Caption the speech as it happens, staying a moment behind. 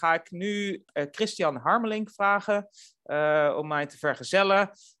ga ik nu Christian Harmelink vragen om mij te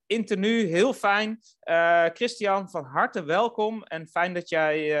vergezellen. Internu, heel fijn. Christian, van harte welkom en fijn dat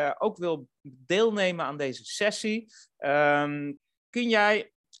jij ook wil deelnemen aan deze sessie. Kun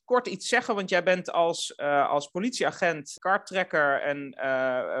jij kort iets zeggen, want jij bent als politieagent, karttrekker en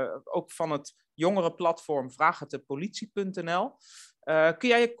ook van het jongerenplatform vraaghetdepolitie.nl. Kun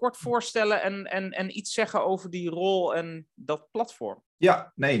jij je kort voorstellen en iets zeggen over die rol en dat platform?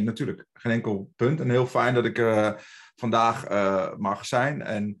 Ja, nee, natuurlijk. Geen enkel punt. En heel fijn dat ik vandaag mag zijn.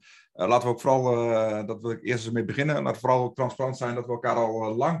 En laten we ook vooral, dat wil ik eerst eens mee beginnen, laten we vooral transparant zijn dat we elkaar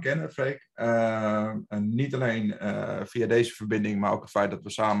al lang kennen, Freek. En niet alleen via deze verbinding, maar ook het feit dat we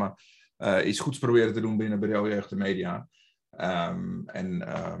samen iets goeds proberen te doen binnen Bureau Jeugd en Media.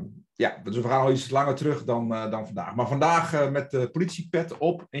 Dus we gaan al iets langer terug dan vandaag. Maar vandaag met de politiepet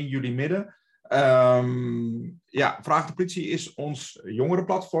op in jullie midden. Vraag de Politie is ons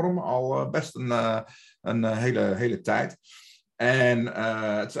jongerenplatform al best een hele tijd. En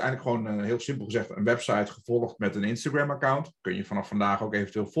het is eigenlijk gewoon heel simpel gezegd een website gevolgd met een Instagram-account. Kun je vanaf vandaag ook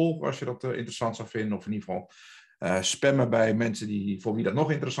eventueel volgen als je dat interessant zou vinden. Of in ieder geval spammen bij mensen voor wie dat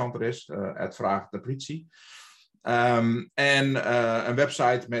nog interessanter is. Vraag de Politie. Een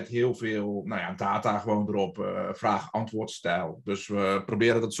website met heel veel data gewoon erop, vraag-antwoordstijl. Dus we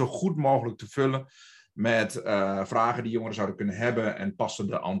proberen dat zo goed mogelijk te vullen met vragen die jongeren zouden kunnen hebben en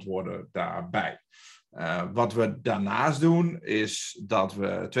passende antwoorden daarbij. Wat we daarnaast doen is dat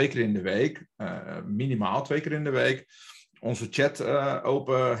we 2 keer in de week, minimaal 2 keer in de week, onze chat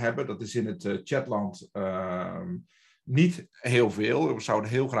open hebben. Dat is in het chatland niet heel veel. We zouden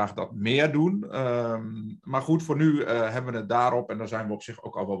heel graag dat meer doen. Maar goed, voor nu hebben we het daarop. En daar zijn we op zich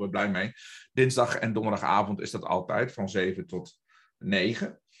ook al wel weer blij mee. Dinsdag en donderdagavond is dat altijd van 7 tot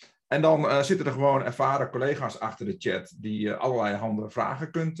 9. En dan zitten er gewoon ervaren collega's achter de chat die allerlei handige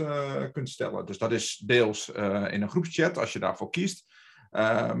vragen kunt stellen. Dus dat is deels in een groepschat als je daarvoor kiest.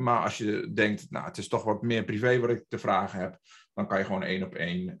 Maar als je denkt, het is toch wat meer privé wat ik te vragen heb, dan kan je gewoon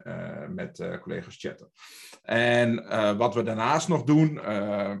 1-op-1 met collega's chatten. En wat we daarnaast nog doen,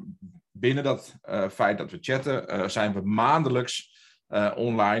 binnen dat feit dat we chatten, zijn we maandelijks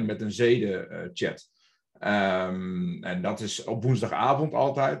online met een zedenchat. En dat is op woensdagavond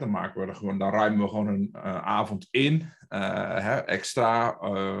altijd. Dan ruimen we gewoon een avond in, extra,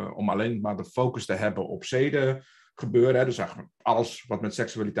 om alleen maar de focus te hebben op zeden gebeuren. Dus alles wat met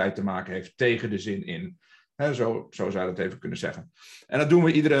seksualiteit te maken heeft tegen de zin in. Zo zou je dat even kunnen zeggen. En dat doen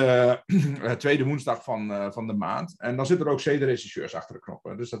we iedere tweede woensdag van de maand. En dan zitten er ook zedenregisseurs achter de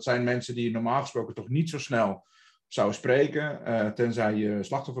knoppen. Dus dat zijn mensen die normaal gesproken toch niet zo snel zouden spreken. Tenzij je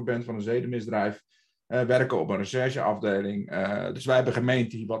slachtoffer bent van een zedenmisdrijf. Werken op een rechercheafdeling. Dus wij hebben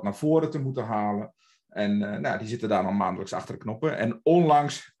gemeend die wat naar voren te moeten halen. En die zitten daar dan maandelijks achter de knoppen. En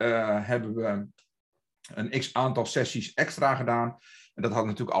onlangs hebben we een x-aantal sessies extra gedaan. En dat had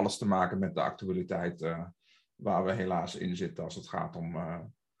natuurlijk alles te maken met de actualiteit waar we helaas in zitten als het gaat om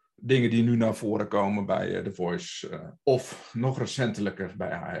dingen die nu naar voren komen bij The Voice of nog recentelijker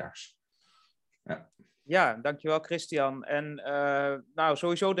bij Ajax. Ja, dankjewel Christian. En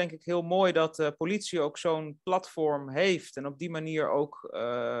sowieso denk ik heel mooi dat de politie ook zo'n platform heeft en op die manier ook,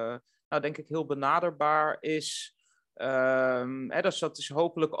 denk ik, heel benaderbaar is. Dus dat is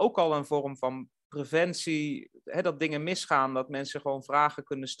hopelijk ook al een vorm van preventie, dat dingen misgaan, dat mensen gewoon vragen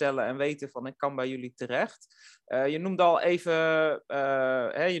kunnen stellen en weten van ik kan bij jullie terecht. Je noemde al even,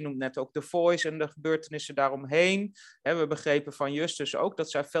 je noemt net ook The Voice en de gebeurtenissen daaromheen. We begrepen van Justus ook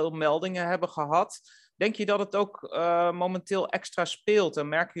dat zij veel meldingen hebben gehad. Denk je dat het ook momenteel extra speelt en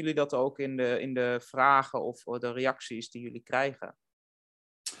merken jullie dat ook in de vragen of de reacties die jullie krijgen?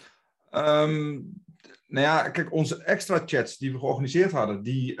 Kijk, onze extra chats die we georganiseerd hadden,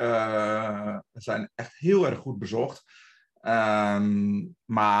 die zijn echt heel erg goed bezocht.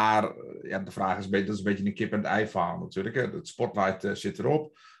 Maar de vraag is, dat is een beetje een kip en het ei verhaal natuurlijk. Hè. Het spotlight zit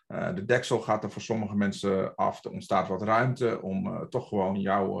erop. De deksel gaat er voor sommige mensen af. Er ontstaat wat ruimte om toch gewoon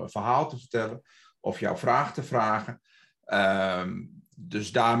jouw verhaal te vertellen of jouw vraag te vragen.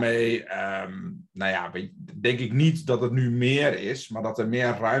 Dus daarmee denk ik niet dat het nu meer is, maar dat er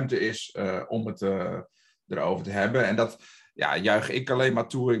meer ruimte is om het erover te hebben. En dat juich ik alleen maar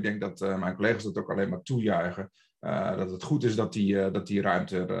toe. Ik denk dat mijn collega's dat ook alleen maar toejuichen. Dat het goed is dat die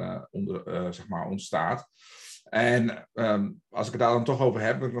ruimte ontstaat. En als ik het daar dan toch over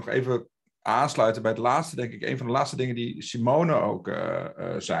heb, wil ik nog even aansluiten bij het laatste, denk ik. Een van de laatste dingen die Simone ook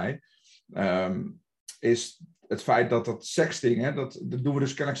zei, is het feit dat sexting, dat doen we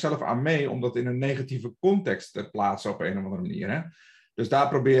dus kennelijk zelf aan mee, om dat in een negatieve context te plaatsen op een of andere manier. Hè. Dus daar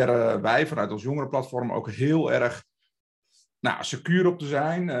proberen wij vanuit ons jongerenplatform ook heel erg nou, secuur op te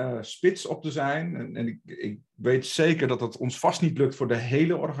zijn, spits op te zijn. En ik weet zeker dat het ons vast niet lukt voor de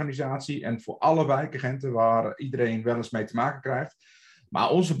hele organisatie en voor alle wijkagenten waar iedereen wel eens mee te maken krijgt. Maar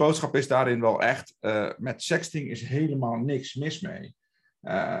onze boodschap is daarin wel echt, met sexting is helemaal niks mis mee.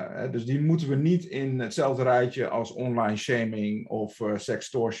 Dus die moeten we niet in hetzelfde rijtje als online shaming of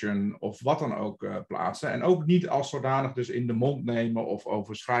sextortion of wat dan ook plaatsen. En ook niet als zodanig dus in de mond nemen of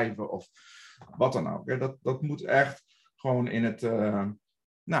overschrijven of wat dan ook. Dat moet echt gewoon in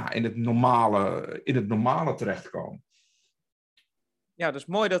het normale terechtkomen. Ja, dus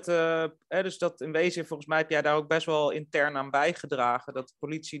mooi dat, dus dat in wezen, volgens mij heb jij daar ook best wel intern aan bijgedragen. Dat de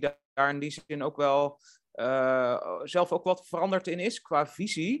politie daar in die zin ook wel zelf ook wat veranderd in is qua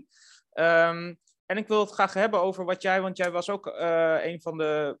visie. En ik wil het graag hebben over want jij was ook een van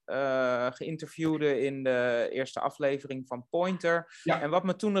de geïnterviewden in de eerste aflevering van Pointer. Ja. En wat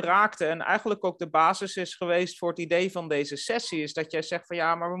me toen raakte en eigenlijk ook de basis is geweest voor het idee van deze sessie, is dat jij zegt van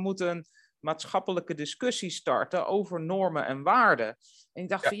ja, maar we moeten een maatschappelijke discussie starten over normen en waarden. En ik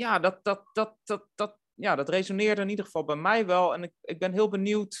dacht van ja, dat resoneerde in ieder geval bij mij wel. En ik ben heel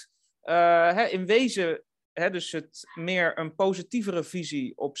benieuwd, in wezen, dus het meer een positievere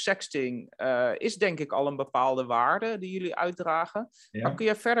visie op sexting is denk ik al een bepaalde waarde die jullie uitdragen. Ja. Maar kun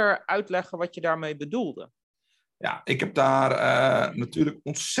je verder uitleggen wat je daarmee bedoelde? Ja, ik heb daar natuurlijk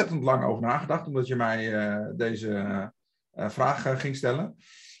ontzettend lang over nagedacht, omdat je mij deze vraag ging stellen.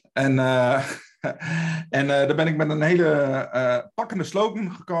 En daar ben ik met een hele pakkende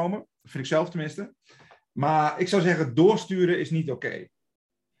slogan gekomen, vind ik zelf tenminste. Maar ik zou zeggen, doorsturen is niet oké.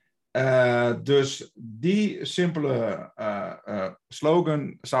 Dus die simpele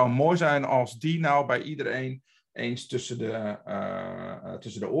slogan zou mooi zijn als die nou bij iedereen eens tussen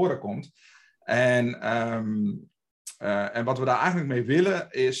de oren komt. En wat we daar eigenlijk mee willen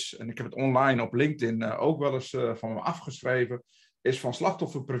is, en ik heb het online op LinkedIn ook wel eens van me afgeschreven, is van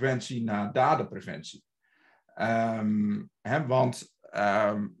slachtofferpreventie naar daderpreventie. Want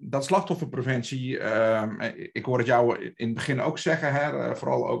dat slachtofferpreventie, ik hoor het jou in het begin ook zeggen,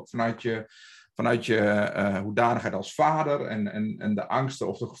 vooral ook vanuit je hoedanigheid als vader en de angsten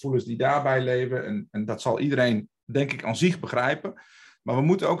of de gevoelens die daarbij leven. En dat zal iedereen, denk ik, aan zich begrijpen. Maar we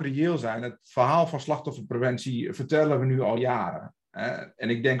moeten ook reëel zijn. Het verhaal van slachtofferpreventie vertellen we nu al jaren. En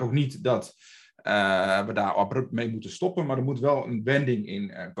ik denk ook niet dat we daar abrupt mee moeten stoppen, maar er moet wel een wending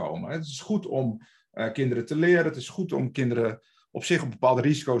in komen. Het is goed om kinderen te leren. Het is goed om kinderen op zich op bepaalde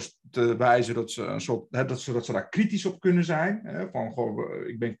risico's te wijzen dat ze daar kritisch op kunnen zijn. Van, goh,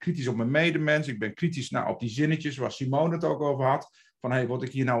 ik ben kritisch op mijn medemens, ik ben kritisch op die zinnetjes waar Simone het ook over had. Van, hey, word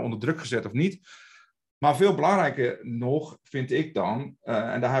ik hier nou onder druk gezet of niet? Maar veel belangrijker nog, vind ik dan,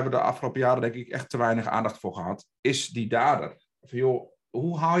 en daar hebben we de afgelopen jaren denk ik echt te weinig aandacht voor gehad, is die dader. Van, joh,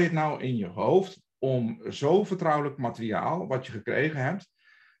 hoe haal je het nou in je hoofd om zo vertrouwelijk materiaal, wat je gekregen hebt,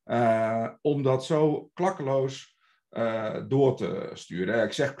 om dat zo klakkeloos door te sturen.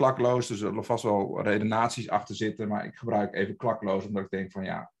 Ik zeg klakkeloos, dus er zullen vast wel redenaties achter zitten, maar ik gebruik even klakkeloos, omdat ik denk van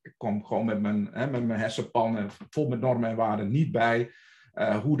ja, ik kom gewoon met mijn hersenpan vol met normen en waarden niet bij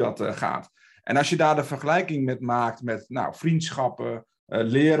hoe dat gaat. En als je daar de vergelijking met maakt met vriendschappen,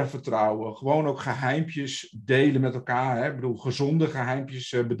 leren vertrouwen, gewoon ook geheimpjes delen met elkaar. Ik bedoel, gezonde geheimpjes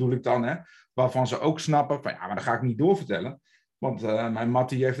bedoel ik dan, waarvan ze ook snappen van ja, maar dat ga ik niet doorvertellen. Want mijn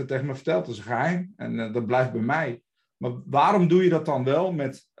Mattie heeft het tegen me verteld, dat is een geheim en dat blijft bij mij. Maar waarom doe je dat dan wel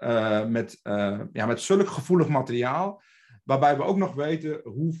met zulk gevoelig materiaal, waarbij we ook nog weten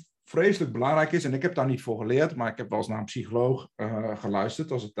hoe vreselijk belangrijk is, en ik heb daar niet voor geleerd, maar ik heb wel eens naar een psycholoog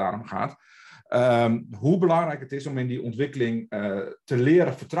geluisterd als het daarom gaat, hoe belangrijk het is om in die ontwikkeling te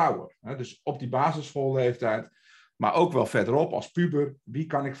leren vertrouwen. Dus op die basisschoolleeftijd, maar ook wel verderop als puber. Wie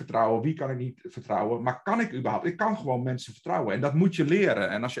kan ik vertrouwen, wie kan ik niet vertrouwen? Maar kan ik überhaupt? Ik kan gewoon mensen vertrouwen. En dat moet je leren.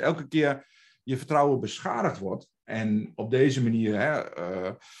 En als je elke keer je vertrouwen beschadigd wordt, en op deze manier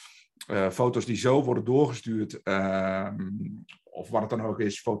foto's die zo worden doorgestuurd, of wat het dan ook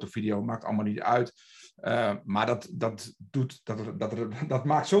is, foto, video, maakt allemaal niet uit. Maar dat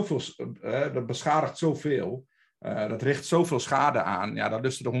maakt zoveel, dat beschadigt zoveel. Dat richt zoveel schade aan. Ja, daar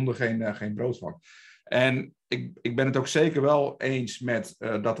lusten de honden geen brood van. En ik ben het ook zeker wel eens met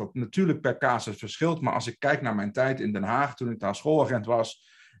dat het natuurlijk per casus verschilt. Maar als ik kijk naar mijn tijd in Den Haag, toen ik daar schoolagent was,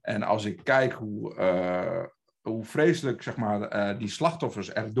 en als ik kijk hoe vreselijk, zeg maar, die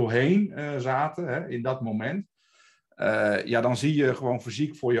slachtoffers er doorheen zaten in dat moment, dan zie je gewoon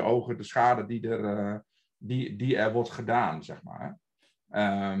fysiek voor je ogen de schade die er wordt gedaan, zeg maar.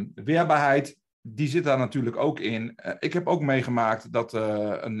 Weerbaarheid, die zit daar natuurlijk ook in. Ik heb ook meegemaakt dat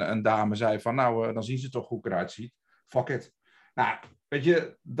een dame zei van, dan zien ze toch hoe ik eruit zie. Fuck it. Nou, weet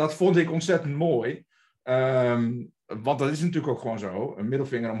je, dat vond ik ontzettend mooi. Want dat is natuurlijk ook gewoon zo. Een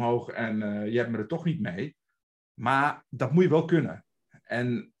middelvinger omhoog en je hebt me er toch niet mee. Maar dat moet je wel kunnen.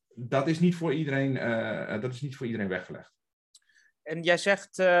 En dat is niet voor iedereen, weggelegd. En jij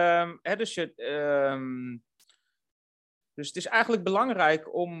zegt, dus het is eigenlijk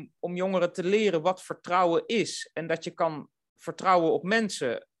belangrijk om jongeren te leren wat vertrouwen is. En dat je kan vertrouwen op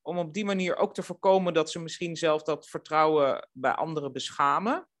mensen. Om op die manier ook te voorkomen dat ze misschien zelf dat vertrouwen bij anderen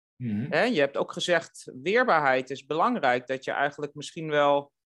beschamen. Mm-hmm. Je hebt ook gezegd, weerbaarheid is belangrijk. Dat je eigenlijk misschien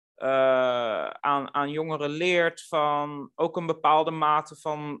wel aan jongeren leert van ook een bepaalde mate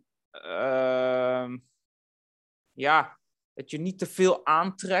van... dat je niet te veel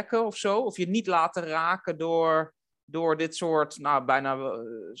aantrekken of zo. Of je niet laten raken door dit soort, bijna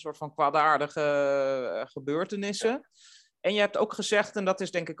een soort van kwaadaardige gebeurtenissen. En je hebt ook gezegd, en dat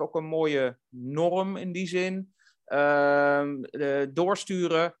is denk ik ook een mooie norm in die zin,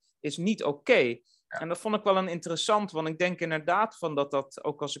 doorsturen is niet oké. Ja. En dat vond ik wel een interessant, want ik denk inderdaad van dat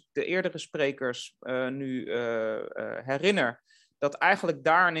ook als ik de eerdere sprekers nu herinner, dat eigenlijk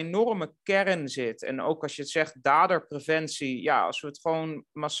daar een enorme kern zit. En ook als je het zegt daderpreventie, als we het gewoon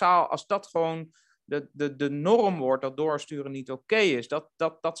massaal, als dat gewoon de norm wordt, dat doorsturen niet oké is,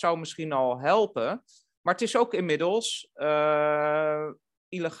 dat zou misschien al helpen. Maar het is ook inmiddels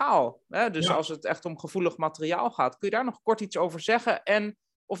illegaal. Hè? Dus als het echt om gevoelig materiaal gaat, kun je daar nog kort iets over zeggen? En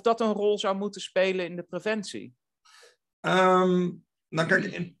of dat een rol zou moeten spelen in de preventie? Nou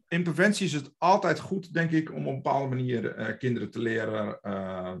kijk, in preventie is het altijd goed, denk ik, om op een bepaalde manier kinderen te leren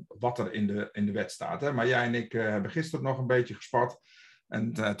wat er in de wet staat. Hè? Maar jij en ik hebben gisteren nog een beetje gespart.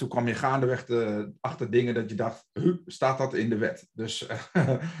 En toen kwam je gaandeweg achter dingen dat je dacht, staat dat in de wet? Dus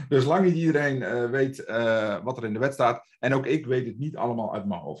lang niet iedereen weet wat er in de wet staat. En ook ik weet het niet allemaal uit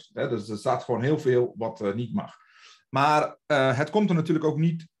mijn hoofd. Hè? Dus er staat gewoon heel veel wat niet mag. Maar het komt er natuurlijk ook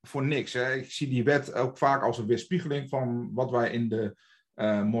niet voor niks. Hè? Ik zie die wet ook vaak als een weerspiegeling van wat wij in de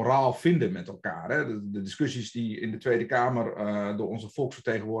moraal vinden met elkaar. Hè? De discussies die in de Tweede Kamer door onze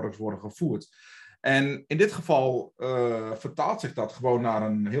volksvertegenwoordigers worden gevoerd. En in dit geval vertaalt zich dat gewoon naar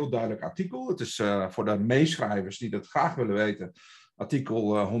een heel duidelijk artikel. Het is voor de meeschrijvers die dat graag willen weten,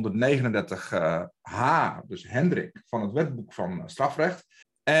 artikel 139h, dus Hendrik, van het wetboek van strafrecht.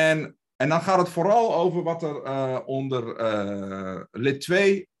 En dan gaat het vooral over wat er onder lid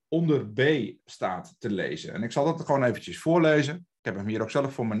 2 onder B staat te lezen. En ik zal dat gewoon eventjes voorlezen. Ik heb hem hier ook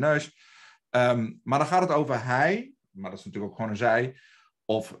zelf voor mijn neus. Maar dan gaat het over hij, maar dat is natuurlijk ook gewoon een zij,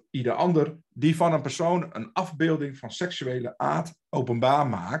 of ieder ander, die van een persoon een afbeelding van seksuele aard openbaar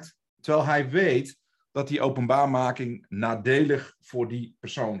maakt, terwijl hij weet dat die openbaarmaking nadelig voor die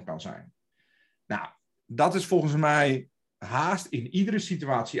persoon kan zijn. Nou, dat is volgens mij haast in iedere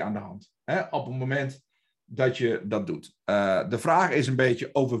situatie aan de hand. Hè, op het moment dat je dat doet. De vraag is een beetje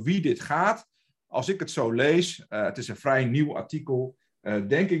over wie dit gaat. Als ik het zo lees, het is een vrij nieuw artikel,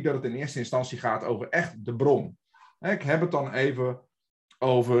 denk ik dat het in eerste instantie gaat over echt de bron. Ik heb het dan even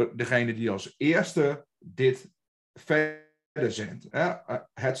over degene die als eerste dit verder zendt.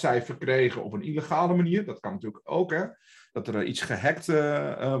 Het zij verkregen op een illegale manier, dat kan natuurlijk ook, hè, dat er iets gehackt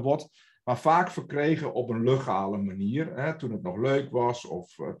wordt. Maar vaak verkregen op een legale manier, hè, toen het nog leuk was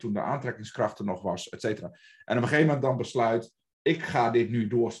of toen de aantrekkingskracht er nog was, et cetera. En op een gegeven moment dan besluit, ik ga dit nu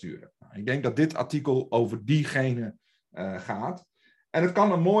doorsturen. Nou, ik denk dat dit artikel over diegene gaat. En het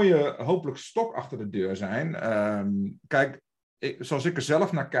kan een mooie, hopelijk stok achter de deur zijn. Kijk, zoals ik er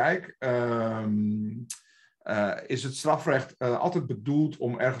zelf naar kijk, is het strafrecht altijd bedoeld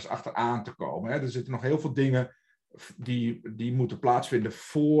om ergens achteraan te komen. Hè? Er zitten nog heel veel dingen die moeten plaatsvinden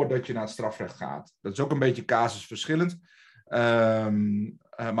voordat je naar het strafrecht gaat. Dat is ook een beetje casusverschillend.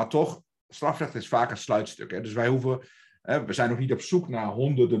 Maar toch, strafrecht is vaak een sluitstuk. Hè? Dus wij we zijn nog niet op zoek naar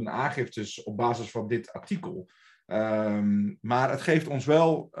honderden aangiftes op basis van dit artikel. Maar het geeft ons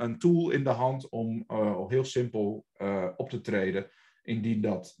wel een tool in de hand om heel simpel op te treden indien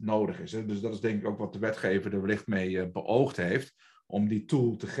dat nodig is. Hè? Dus dat is denk ik ook wat de wetgever er wellicht mee beoogd heeft, om die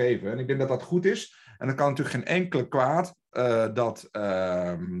tool te geven. En ik denk dat dat goed is. En dan kan natuurlijk geen enkele kwaad dat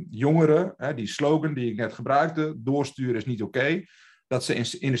jongeren, die slogan die ik net gebruikte, doorsturen is niet oké, dat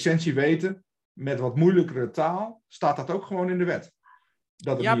ze in essentie weten, met wat moeilijkere taal, staat dat ook gewoon in de wet.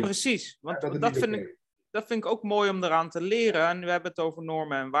 Precies. Want dat vind ik ook mooi om eraan te leren. En we hebben het over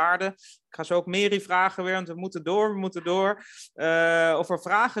normen en waarden. Ik ga zo ook Mary vragen weer, want we moeten door. Of er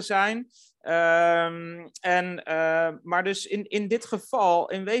vragen zijn. Maar dus in dit geval,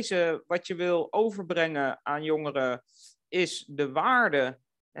 in wezen, wat je wil overbrengen aan jongeren, is de waarde.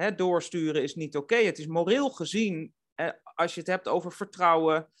 Doorsturen is niet oké. Het is moreel gezien, als je het hebt over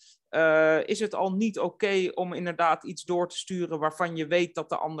vertrouwen, is het al niet oké om inderdaad iets door te sturen waarvan je weet dat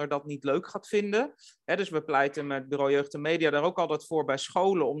de ander dat niet leuk gaat vinden. Dus we pleiten met Bureau Jeugd en Media daar ook altijd voor bij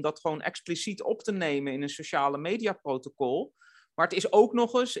scholen om dat gewoon expliciet op te nemen in een sociale media protocol. Maar het is ook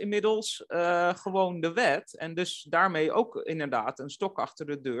nog eens inmiddels gewoon de wet. En dus daarmee ook inderdaad een stok achter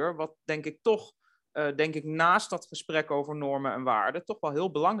de deur. Wat denk ik toch, naast dat gesprek over normen en waarden, toch wel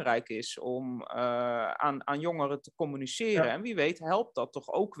heel belangrijk is om aan jongeren te communiceren. Ja. En wie weet helpt dat toch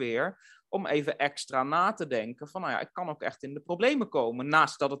ook weer om even extra na te denken van, nou ja, ik kan ook echt in de problemen komen,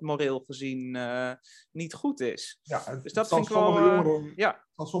 naast dat het moreel gezien niet goed is. Ja, dus dat vind ik wel...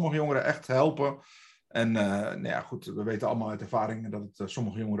 kan sommige jongeren echt helpen. En nou ja, goed, we weten allemaal uit ervaring dat het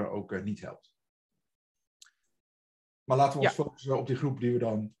sommige jongeren ook niet helpt. Maar laten we ons focussen op die groep die we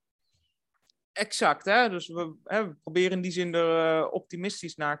dan... Exact, hè? Dus we proberen in die zin er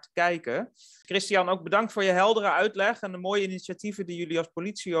optimistisch naar te kijken. Christian, ook bedankt voor je heldere uitleg en de mooie initiatieven die jullie als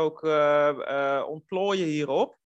politie ook ontplooien hierop.